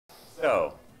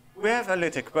So, we have a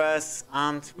little quiz,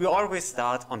 and we always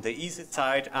start on the easy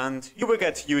side, and you will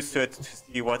get used to it to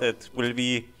see what it will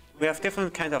be. We have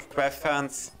different kind of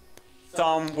questions.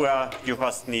 Some where you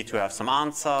just need to have some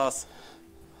answers,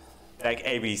 like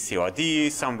A, B, C, or D.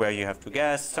 Some where you have to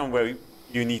guess. Some where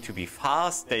you need to be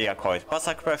fast. They are called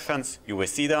buzzer questions. You will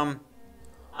see them.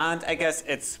 And I guess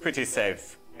it's pretty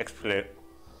safe.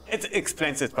 It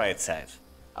explains it by itself.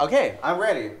 Okay, I'm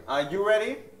ready. Are you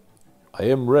ready? I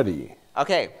am ready.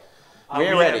 Okay,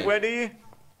 We're ready. Ready?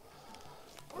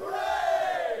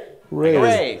 Hooray.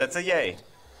 Hooray! That's a yay.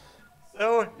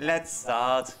 So let's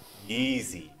start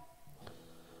easy.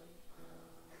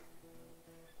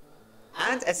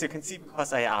 And as you can see,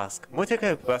 because I ask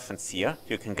multiple questions here,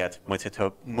 you can get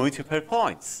multiple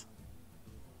points.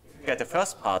 If you get the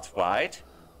first part right,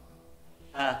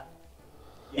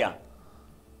 yeah.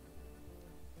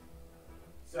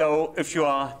 So if you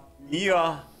are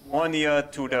more near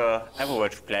to the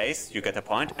average place, you get a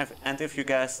point, and if you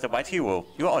guess the white hero,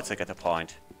 you also get a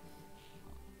point.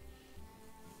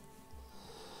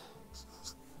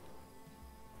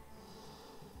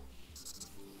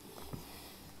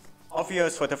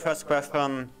 Obvious for the first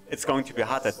question, it's going to be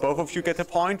hard that both of you get a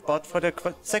point, but for the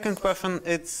second question,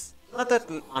 it's not that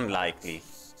unlikely.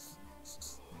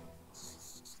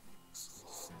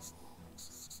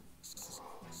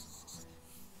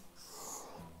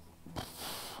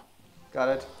 Got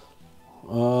it.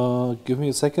 Give me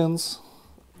a second.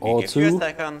 Or Give you a two.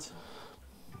 second.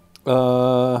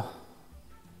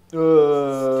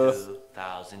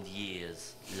 2,000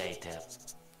 years later.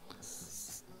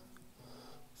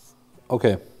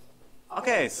 Okay.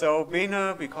 Okay, so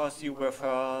Bene, because you were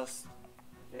first,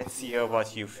 let's hear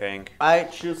what you think. I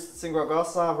choose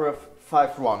Singragosa with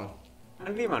 5-1.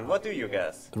 And Leeman, what do you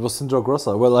guess? It was Syndra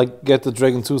Grossa. Well, I get the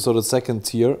Dragon 2, so the second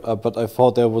tier, but I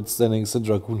thought there was standing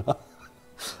Syndra Guna.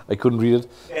 I couldn't read it.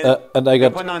 And I The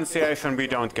get pronunciation, we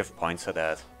don't give points for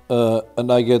that.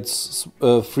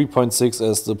 3.6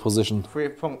 as the position.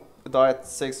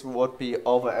 3.6 would be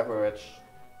over average.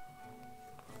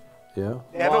 Yeah.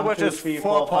 The average is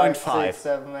 4.5.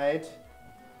 7, 8. Am I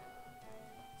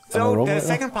So wrong the right now?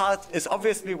 second part is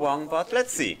obviously wrong, but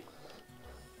let's see.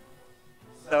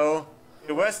 So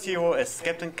the worst hero is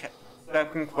Captain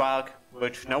Quark,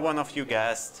 which no one of you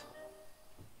guessed.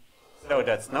 So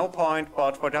that's no point,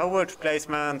 but for the average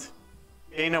placement,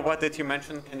 Bene, what did you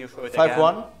mention? Can you show it again?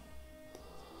 5-1.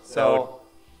 So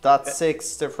that's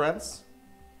 6 difference.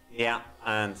 Yeah,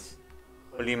 and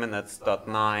for Leeman it's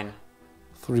 .9.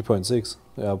 3.6.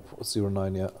 Yeah,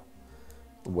 0.9, yeah.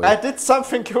 Wait. I did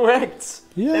something correct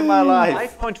in my Yay.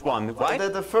 life. 5.1,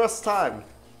 right? The first time.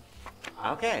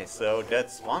 Okay, so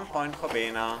that's 1 point for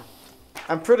Bene.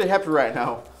 I'm pretty happy right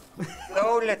now.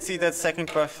 So let's see that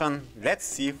second question. Let's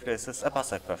see if this is a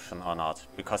buzzer question or not,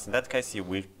 because in that case you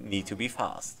will need to be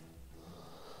fast.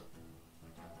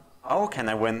 Oh, can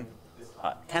I win this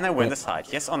fight? Can I win this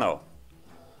fight? Yes or no?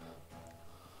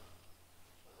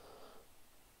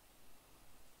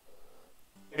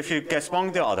 If you guess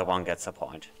wrong, the other one gets a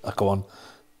point. Come on.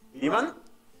 Leeman?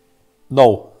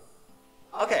 No.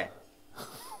 Okay.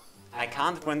 I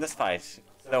can't win this fight.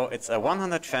 So it's a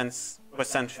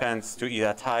 100% chance to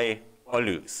either tie or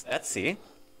lose. Let's see.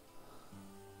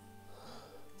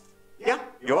 Yeah,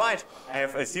 you're right. I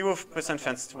have a 0%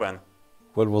 chance to win.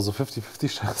 Well, it was a 50-50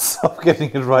 chance of getting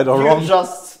it right or You wrong.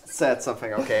 just said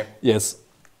something, okay. Yes.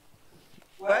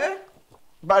 Well,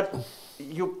 But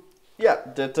you,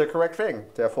 did the correct thing.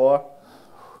 Therefore,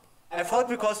 I thought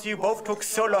because you both took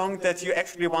so long that you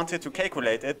actually wanted to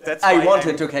calculate it. That's why I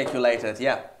wanted to calculate it,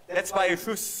 yeah. That's why you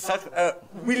choose such a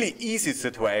really easy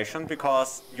situation,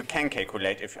 because you can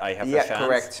calculate if I have a chance. Yeah,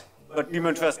 correct. But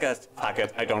Leeman just guessed, fuck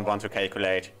it, I don't want to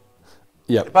calculate.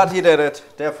 Yeah. But he did it,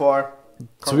 therefore.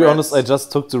 To be honest, I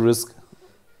just took the risk.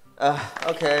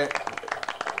 Okay.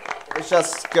 Let's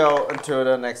just go into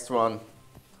the next one.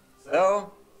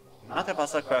 So, not a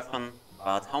buzzer question,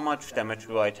 but how much damage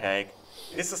do I take?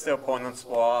 This is the opponent's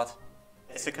board.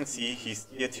 As you can see, he's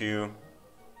tier 2.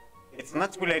 It's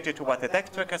not related to what the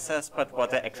deck tracker says, but what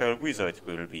the actual result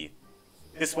will be.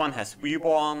 This one has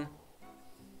Reborn.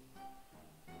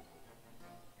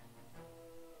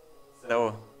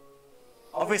 So,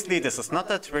 obviously this is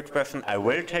not a trick question, I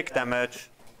will take damage.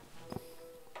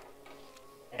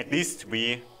 At least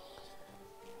 3.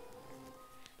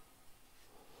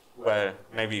 Well,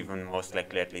 maybe even most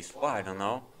likely at least 4, I don't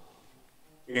know.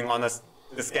 Being honest,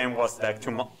 this game was like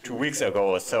 2 weeks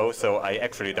ago or so, so I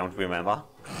actually don't remember.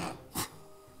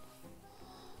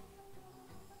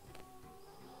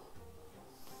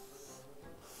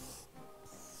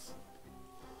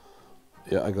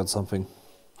 Yeah, I got something.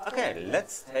 Okay,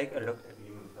 let's take a look at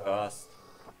Leeman first.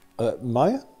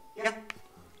 Maya? Yeah.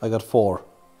 I got 4.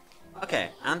 Okay,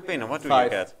 and Bene, what do 5. you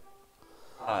get?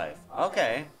 5.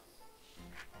 Okay.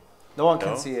 No one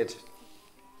can So? see it.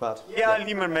 But Yeah,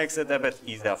 Leeman makes it a bit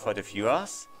easier for the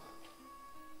viewers.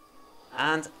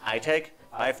 And I take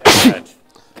 5 damage.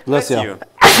 Bless ya. you.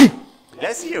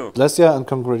 Bless you. Bless ya and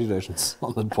congratulations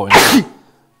on that point.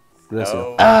 Bless ya.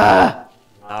 So,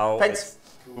 now Thanks.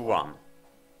 it's 2-1.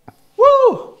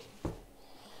 Woo!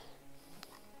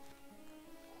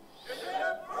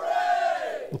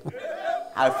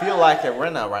 I feel like a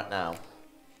winner right now.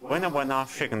 Winner,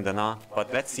 chicken dinner.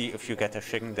 But let's see if you get a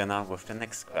chicken dinner with the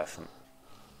next question.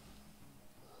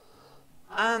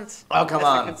 And Oh, come as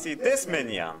on. you can see, this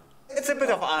minion, it's a bit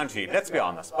of RNG, let's be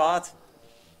honest, but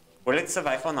will it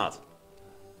survive or not?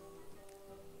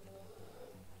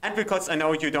 And because I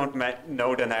know you don't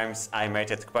know the names, I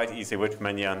made it quite easy which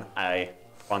minion I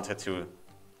wanted to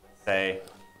say.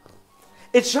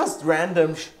 It's just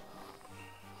random.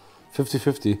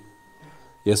 50-50.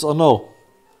 Yes or no?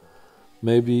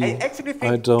 Maybe. I actually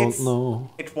think I don't know.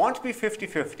 It won't be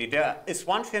 50-50. There is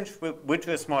one change which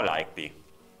is more likely.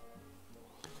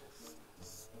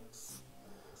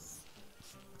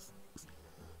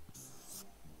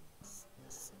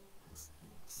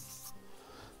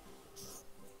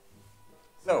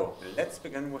 So, let's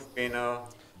begin with Bene.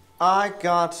 I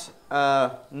got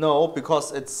no,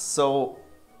 because it's so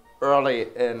early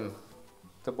in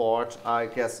the board. I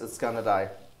guess it's gonna die.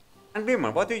 And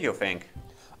Leeman, what do you think?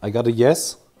 I got a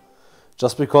yes.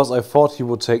 Just because I thought he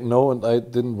would take no and I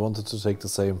didn't want it to take the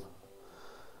same.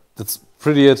 That's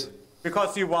pretty it.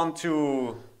 Because you want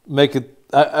to... Make it.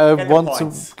 I Get the want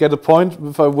points. to get a point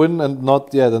if I win and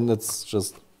not. Yeah, then it's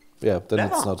just. Yeah, then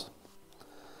Never. it's not.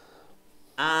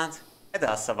 And it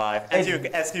does survive. And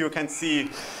as you can see,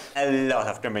 a lot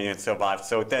of the minions survived.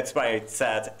 So that's why it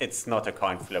said it's not a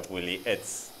coin flip, really.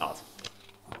 It's not.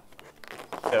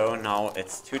 So now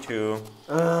it's 2-2.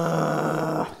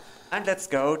 And let's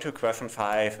go to question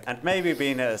 5. And maybe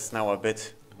Bene is now a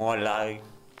bit more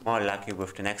lucky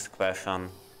with the next question.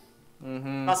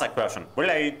 Another question. Will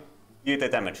I need the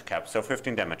damage cap? So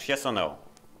 15 damage, yes or no?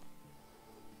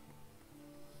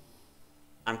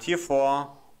 I'm tier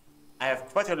 4. I have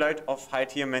quite a lot of high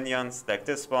tier minions like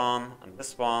this one and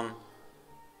this one.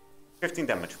 15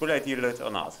 damage. Will I deal it or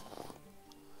not?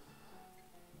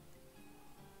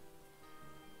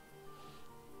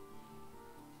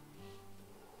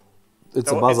 It's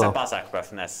So a buzzer. It's a buzzer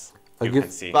question, as I you give-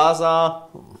 can see. Baza,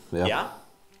 Yeah. Yeah?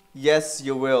 yes,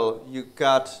 you will. You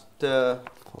got the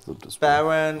This one.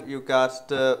 Baron, you got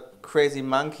the crazy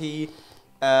monkey,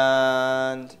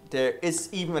 and there is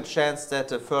even a chance that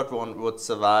the third one would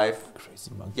survive.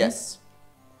 Crazy monkey. Yes.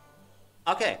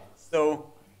 Okay, so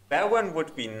Baron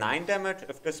would be 9 damage.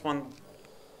 If this one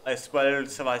as well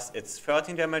survives, it's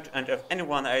 13 damage. And if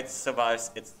anyone else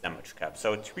survives, it's damage cap.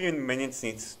 So 3 minions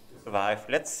needs to survive.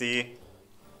 Let's see.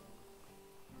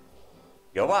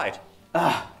 You're right.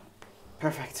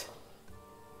 Perfect.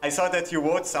 I saw that you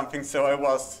wrote something, so I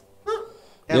was...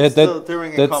 I'm Yeah, still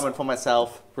doing a that's- comment for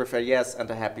myself with a yes and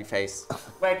a happy face.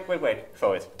 Wait,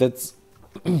 show it. That's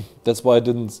that's why I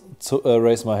didn't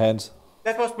raise my hand.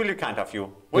 That was really kind of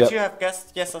you. Would Yeah. you have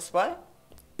guessed yes as well?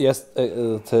 Yes,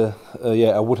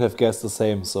 yeah, I would have guessed the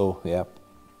same. So yeah,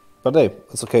 but hey,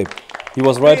 it's okay. He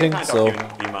was writing, Really kind so of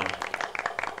you, Leeman.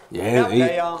 yeah,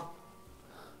 Player.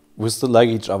 we still like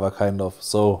each other, kind of.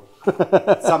 So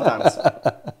Sometimes.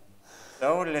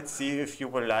 So let's see if you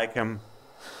will like him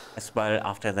as well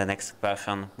after the next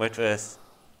question, which is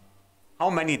how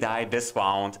many died this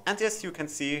round? And as you can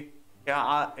see, there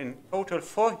are in total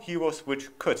 4 heroes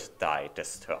which could die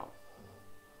this turn.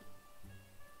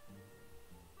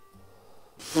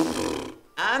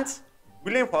 And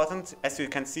really important, as you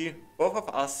can see, both of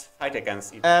us fight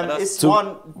against each other. Is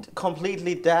one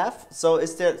completely deaf? So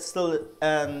is there still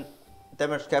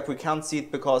damage cap? We can't see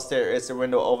it because there is a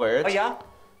window over it. Oh yeah?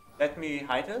 Let me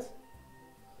hide it.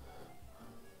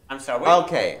 I'm sorry.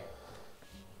 Okay.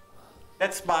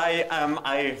 That's why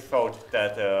I thought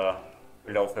that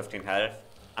below 15 health.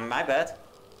 My bad.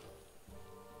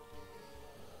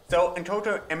 So in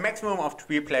total, a maximum of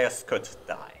 3 players could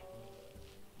die.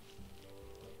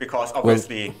 Because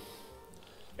obviously,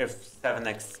 if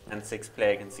 7x and 6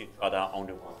 play against each other,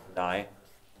 only one will die.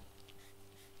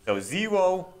 So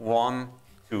 0, 1,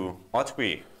 2, or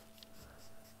 3.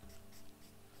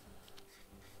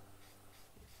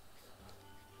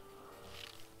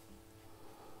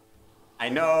 I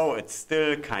know, it's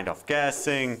still kind of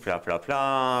guessing, blah blah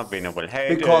blah, Bene will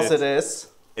hate Because it. it is.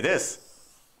 It is.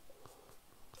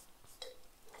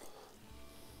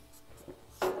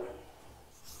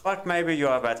 But maybe you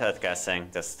are better at guessing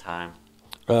this time.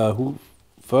 Who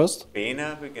first?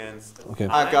 Bene begins. Okay.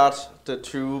 I got the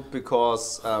 2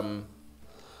 because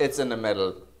it's in the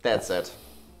middle. That's it.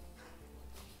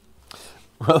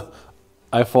 Well,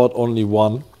 I thought only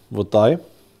one would die,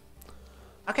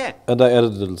 Okay, and I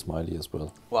added a little smiley as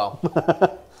well. Wow.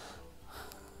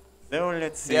 so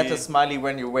let's see. Get a smiley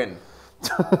when you win.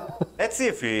 Let's see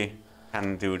if we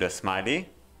can do the smiley.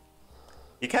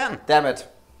 You can. Damn it.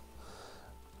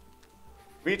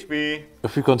 Reach me.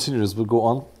 If we continue this, we'll go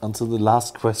on until the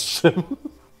last question.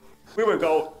 We will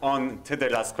go on to the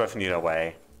last question either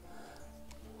way.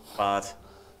 But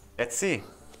let's see.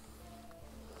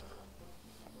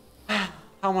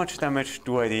 How much damage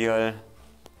do I deal?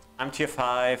 I'm tier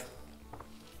 5.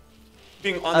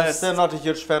 Being I'm honest, still not a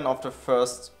huge fan of the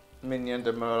first minion,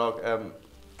 the Murloc.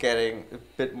 Getting a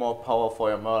bit more power for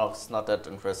your Murloc's not that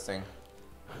interesting.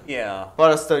 yeah.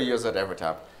 But I still use it every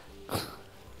time.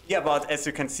 Yeah, but as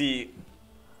you can see,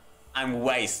 I'm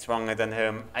way stronger than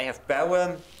him. I have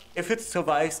Baron. If it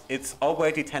survives, it's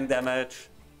already 10 damage.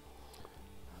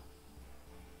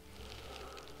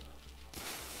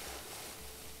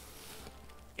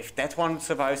 If that one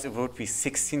survives, it would be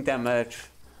 16 damage.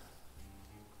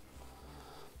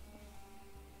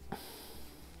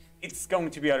 It's going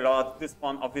to be a lot. This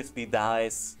one obviously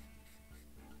dies.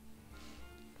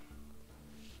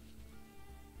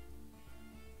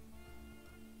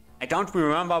 I don't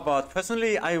remember, but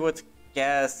personally I would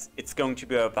guess it's going to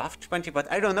be above 20,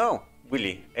 but I don't know,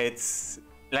 really. It's,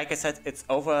 like I said, it's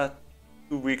over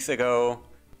 2 weeks ago,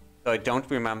 so I don't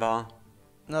remember.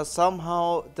 Now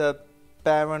somehow the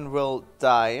Baron will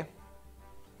die.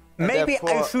 And Maybe I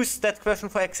therefore choose that question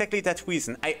for exactly that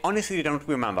reason. I honestly don't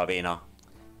remember, Bene.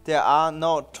 there are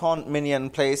no taunt minion in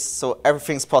place, so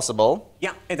everything's possible.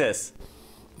 Yeah, it is.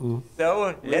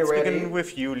 So, let's ready. begin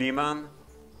with you, Leeman.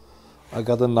 I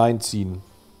got a 19.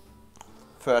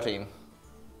 13.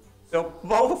 So,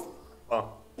 both... Oh,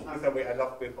 I'm sorry, I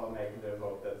lost before making the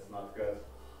vote, that's not good.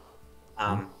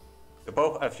 So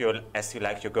both of you, as you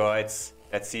like your guides,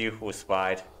 let's see who's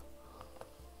right.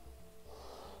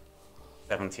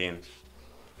 17.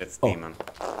 It's Demon.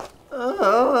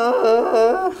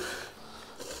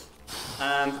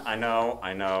 And I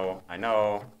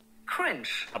know.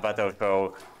 Cringe. About that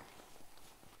joke.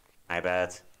 My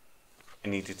bad. I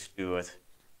needed to do it.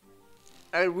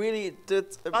 I really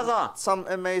did Buzzer. some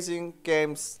amazing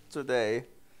games today.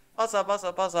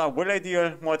 Buzzer. Will I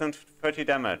deal more than 30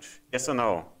 damage? Yes or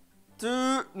no?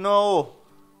 No.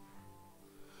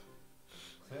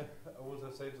 I would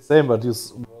have said the same, but you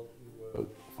were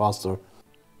faster.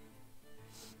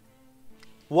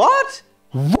 What?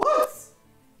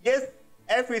 Yes,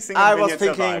 every single I was minion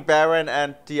thinking survived. Baron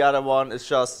and the other one is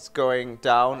just going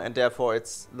down and therefore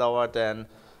it's lower than...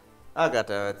 I got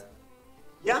it.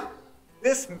 Yeah,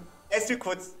 this, as you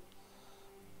could,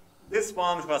 this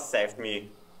one was saved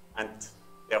me, and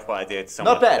therefore I did so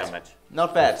Not much bad. damage.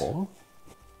 Not bad. Oh.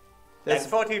 That's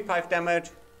 45 damage.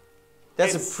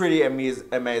 That's It's- a pretty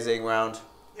amazing round.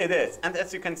 It is, and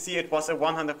as you can see, it was a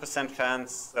 100%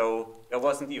 chance, so there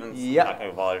wasn't even Yeah. luck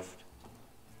involved.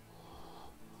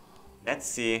 Let's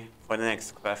see for the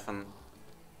next question.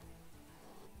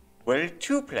 Will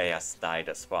 2 players die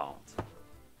this round?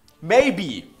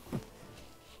 Maybe.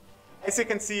 As you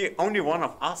can see, only one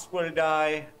of us will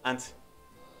die, and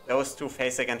those 2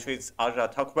 face against each other.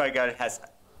 Tokberger has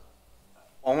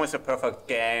almost a perfect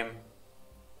game.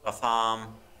 The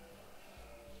farm.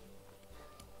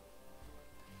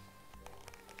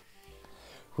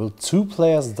 Will 2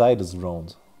 players die this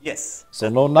round? Yes. So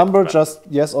no number, just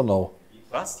yes or no.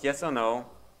 Just yes or no?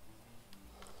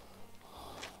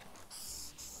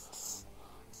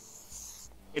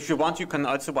 If you want, you can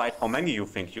also write how many you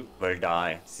think you will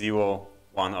die. 0,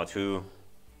 1 or 2.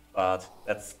 But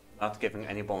that's not giving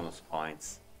any bonus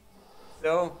points.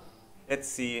 So, let's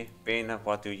see. Bene,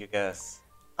 what do you guess?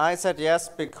 I said yes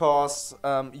because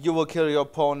you will kill your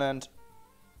opponent.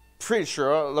 Pretty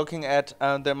sure, looking at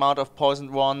the amount of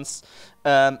poisoned ones,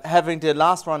 having the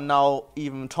last one now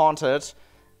even taunted,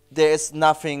 there is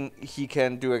nothing he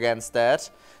can do against that.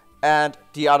 And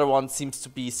the other one seems to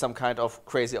be some kind of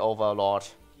crazy overlord.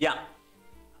 Yeah,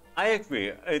 I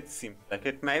agree. It seems like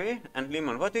it, maybe. And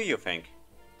Leeman, what do you think?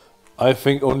 I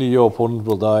think only your opponent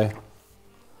will die.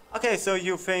 Okay, so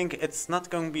you think it's not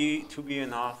going to be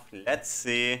enough. Let's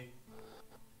see.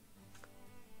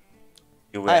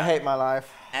 You were I hate my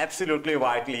life. absolutely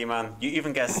right, Leeman. You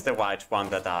even guessed the right one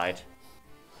that died.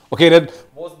 Okay, that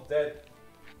wasn't that.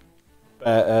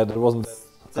 That wasn't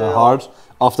that hard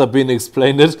after being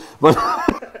explained it, but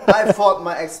I thought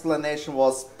my explanation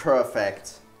was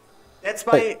perfect. That's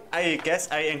why I guess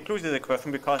I included the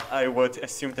question, because I would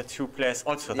assume that 2 players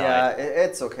also Yeah, died.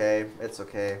 it's okay. It's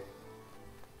okay.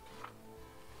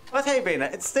 But hey, Bene,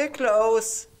 it's still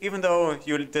close, even though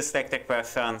you dislike the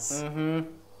questions.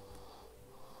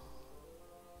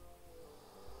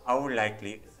 How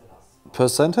likely is the loss?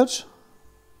 Percentage?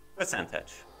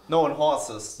 Percentage. No, on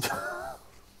horses.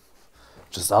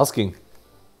 Just asking.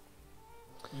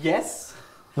 Yes.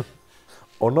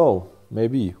 Oh no,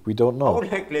 maybe. We don't How know.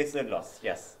 likely is the loss?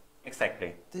 Yes,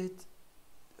 exactly.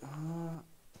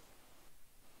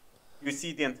 You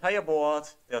see the entire board,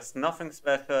 there's nothing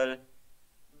special.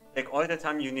 Take all the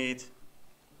time you need.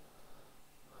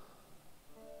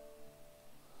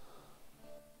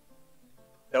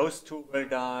 Those 2 will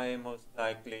die, most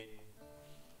likely.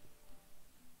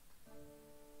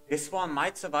 This one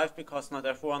might survive because not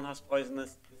everyone has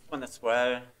poisonous. This one as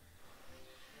well.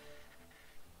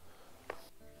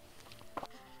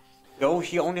 Though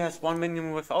he only has 1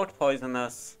 minion without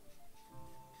poisonous.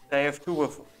 They have 2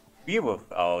 with 3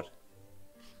 without.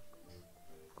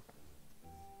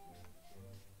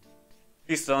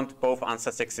 Please don't both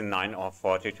answer 69 or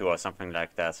 42 or something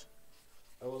like that.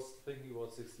 I was thinking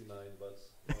about 69, but...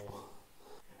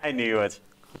 I knew it.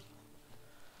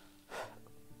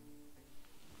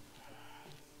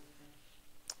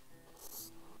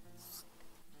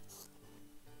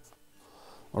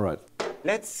 Alright.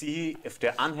 Let's see if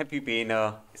the unhappy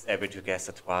Bene is able to guess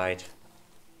it right.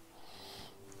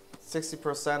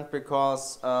 60%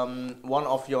 because one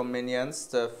of your minions,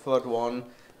 the third one,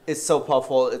 is so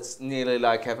powerful it's nearly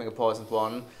like having a poisoned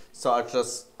one. So I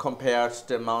just compared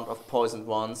the amount of poisoned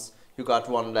ones. You got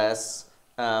 1 less.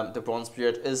 The Bronze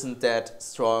Beard isn't that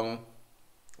strong,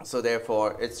 so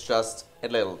therefore it's just a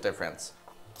little difference.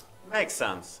 Makes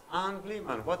sense. And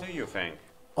Leeman, what do you think?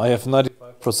 I have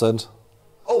 95%.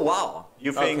 Oh wow,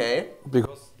 you think? Okay.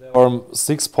 Because there are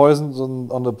 6 poisons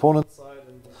on the opponent's side,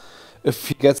 and if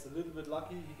he gets a little bit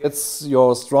lucky, he gets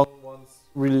your strong ones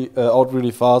really out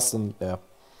really fast, and yeah.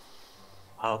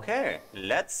 Okay,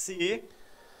 let's see.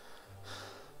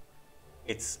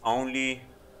 It's only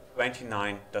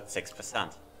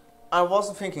 29.6%. I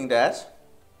wasn't thinking that.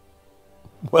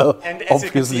 Well, And as you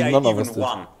can see, obviously I none of even us did.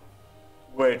 won.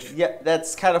 Which, Yeah,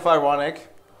 that's kind of ironic.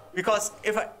 because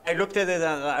if I looked at it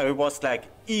and I was like,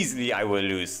 easily I will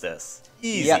lose this.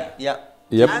 Easy. Yeah, yeah.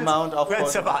 Yep. The amount of we had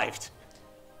poison. survived.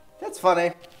 That's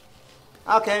funny.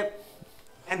 Okay.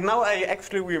 And now I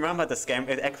actually remember this game,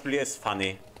 it actually is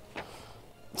funny.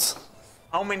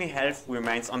 How many health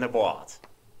remains on the board?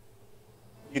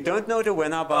 You don't know the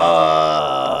winner,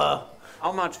 but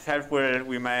how much health will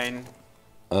remain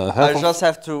I Half just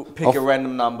have to pick of- a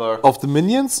random number. of the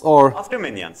minions, or of the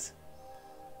minions?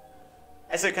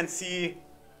 As you can see,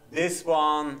 this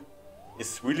one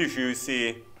is really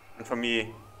juicy, and for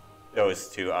me, those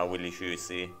 2 are really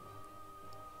juicy.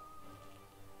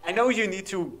 I know you need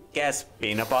to guess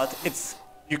Bene, but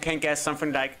you can guess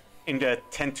something like in the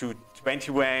 10 to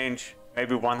 20 range,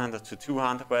 maybe 100 to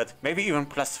 200, maybe even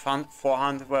plus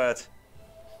 400.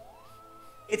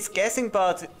 It's guessing,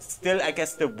 but still I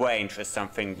guess the range is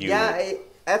something you... Yeah, I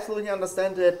absolutely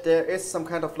understand that there is some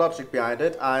kind of logic behind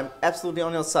it. I'm absolutely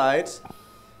on your side.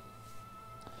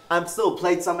 I'm still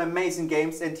played some amazing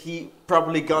games and he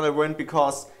probably gonna win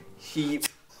because he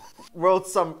wrote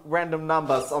some random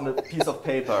numbers on a piece of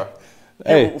paper.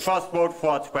 hey, You first vote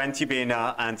for 20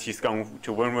 Bene and he's going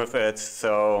to win with it,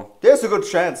 so... There's a good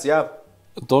chance, yeah.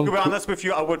 don't To be honest with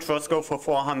you, I would just go for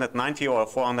 490 or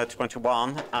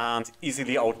 421 and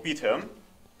easily outbeat him.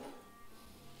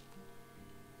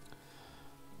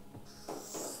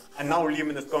 And now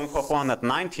Leeman is going for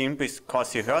 419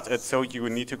 because he heard it, so you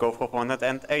need to go for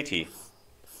 480.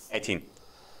 18.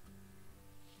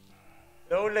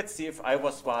 So let's see if I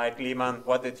was right, Leeman.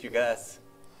 What did you guess?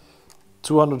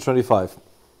 225.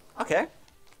 Okay.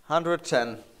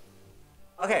 110.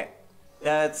 Okay.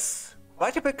 That's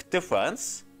quite a big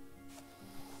difference.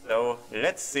 So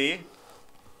let's see.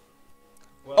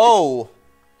 Oh!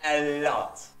 A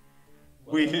lot.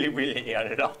 Really, really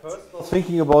a lot.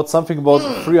 Thinking about something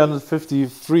about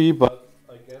 353, but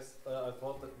I guess I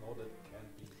thought that no, that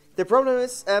can't be. The problem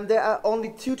is there are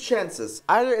only 2 chances.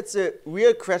 Either it's a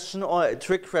real question or a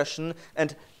trick question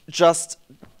and just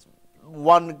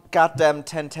one goddamn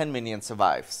 10-10 minion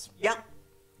survives. Yeah.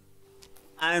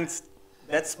 And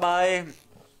that's why,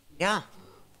 yeah,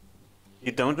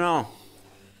 you don't know.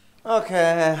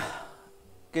 Okay,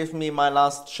 give me my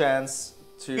last chance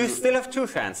to... You still have 2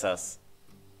 chances.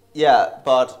 Yeah,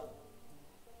 but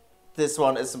this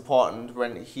one is important.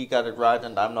 When he got it right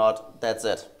and I'm not, that's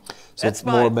it. So That's it's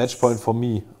more a fine. match point for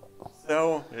me.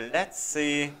 So let's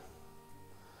see.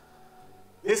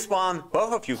 This one,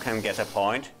 both of you can get a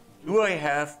point. Do I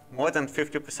have more than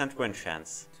 50% win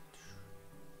chance?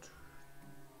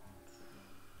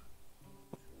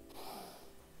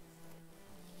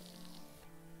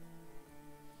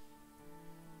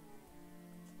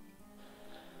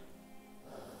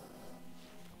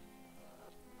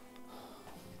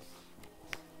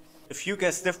 If you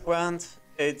guess different,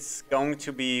 it's going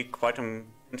to be quite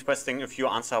interesting. If you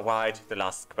answer right, the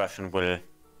last question will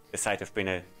decide if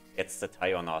Bene gets the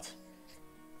tie or not.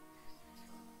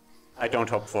 I don't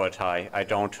hope for a tie. I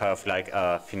don't have like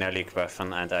a finale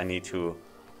question and I need to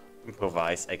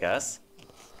improvise, I guess.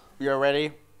 You're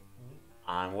ready?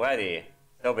 I'm ready.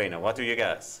 So Bene, what do you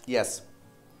guess? Yes.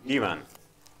 Leeman.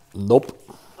 Nope.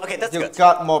 Okay, that's You good.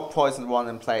 got more poisoned one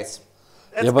in place.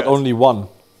 That's yeah, but good. only one.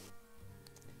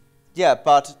 Yeah,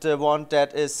 but the one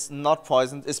that is not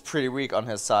poisoned is pretty weak on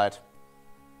his side.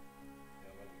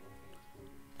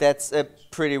 That's a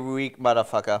pretty weak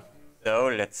motherfucker. So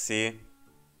let's see.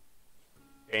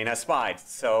 Bene spied.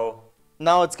 So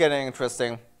Now it's getting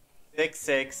interesting.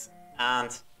 6-6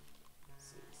 and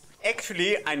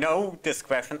actually I know this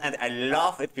question and I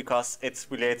love it because it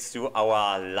relates to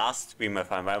our last stream if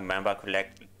I remember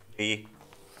correctly.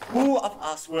 Who of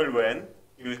us will win?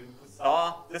 You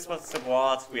saw this was the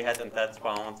board we had in that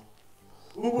round.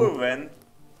 Who will win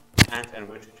and in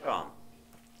which turn?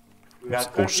 We are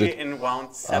currently shit. in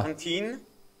round 17.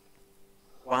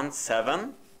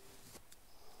 1-7.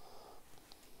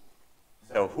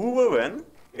 So who will win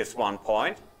is 1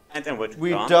 point and in which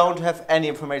We turn? don't have any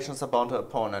information about the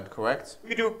opponent, correct?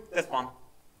 We do, this one.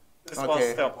 This Okay.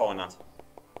 was the opponent.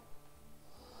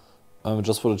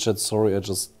 Just for the chat, sorry, I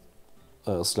just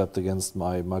slapped against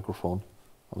my microphone.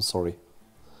 I'm sorry.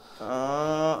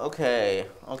 Okay.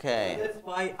 That's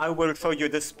why I will show you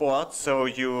this board so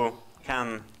you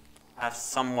can have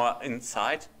some more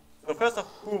insight. So first off,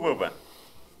 who will win?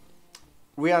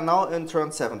 We are now in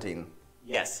turn 17.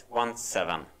 Yes,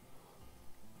 1-7.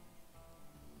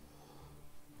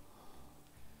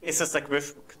 Is this a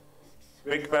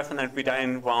quick question and we die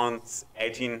in round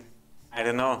 18? I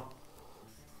don't know.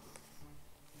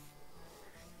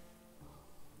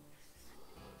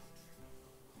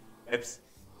 Oops.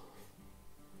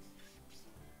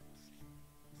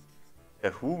 So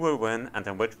who will win and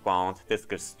in which round? This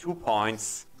gives 2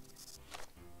 points.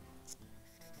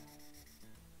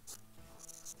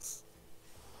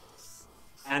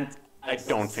 And I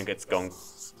don't think it's going...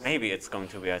 Maybe it's going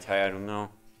to be a tie, I don't know.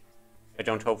 I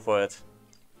don't hope for it.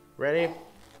 Ready?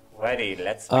 Ready,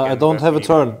 let's I begin don't with have a Leeman.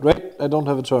 turn. Wait, I don't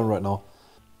have a turn right now.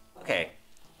 Okay,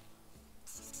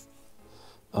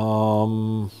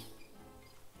 1-7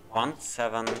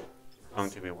 is going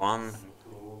to be 1, 2,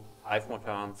 5 more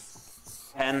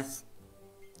turns. 10.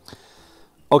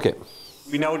 Okay.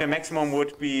 We know the maximum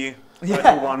would be Yeah,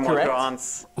 31 more correct.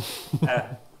 turns.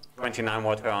 29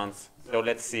 more turns. So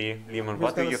let's see, Leeman,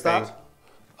 what do gonna you start?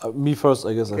 think? Me first,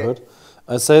 I guess I Okay. heard.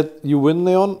 I said you win,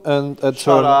 Leon, and at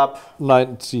Shut turn up.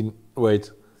 19. Wait.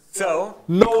 So,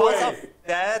 No because way. of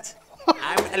that,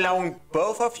 I'm allowing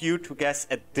both of you to guess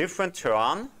a different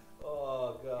turn.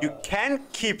 Oh, God. You can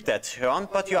keep that turn,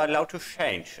 but you are allowed to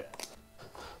change it.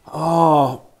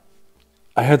 Oh.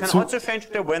 I had You can two. also change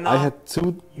the winner. I had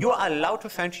two. You are allowed to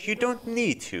change, you don't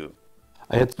need to.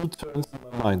 I had 2 turns in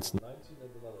my mind. 19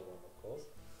 and another one, of course.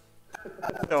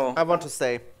 So, I want to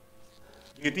say.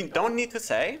 you don't need to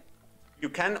say. You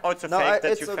can also No, fake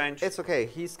that it's, you change. it's okay.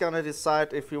 He's gonna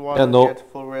decide if you want Yeah, to no. get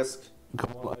full risk.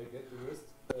 Come on, I get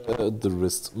the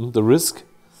risk. The risk.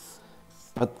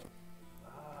 But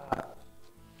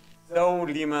So,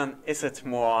 Leeman, is it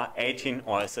more 18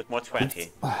 or is it more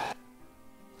 20?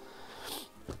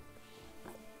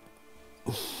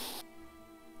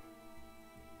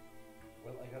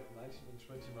 well, I got 19 and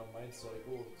 20 in my mind, so I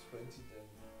go with 20 then.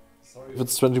 Sorry if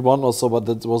it's 21 or so, but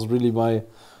that was really my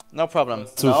No problem.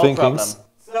 two no thinkings. problem.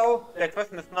 So, the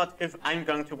question is not if I'm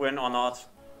going to win or not,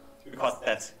 because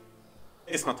that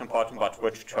is not important, but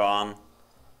which turn.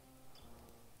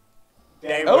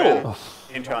 They win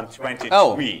in turn 23.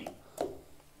 Oh.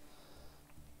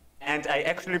 And I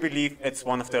actually believe it's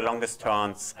one of the longest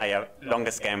turns,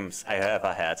 longest games I have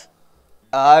ever had.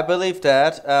 I believe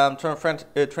that turn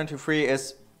 23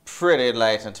 is pretty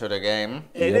late into the game.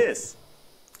 It Yep. is.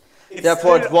 It's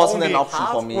Therefore, it still wasn't an only option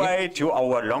for me. halfway to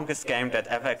our longest game that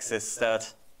ever existed.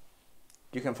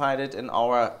 You can find it in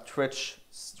our Twitch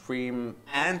stream.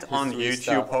 And on History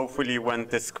YouTube, stuff. hopefully, when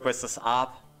this quiz is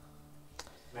up.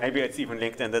 Maybe it's even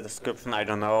linked in the description, I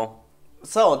don't know.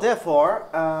 So, therefore,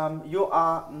 you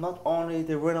are not only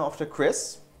the winner of the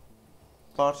quiz,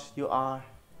 but you are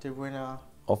the winner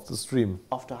Of the stream.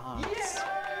 of the hearts.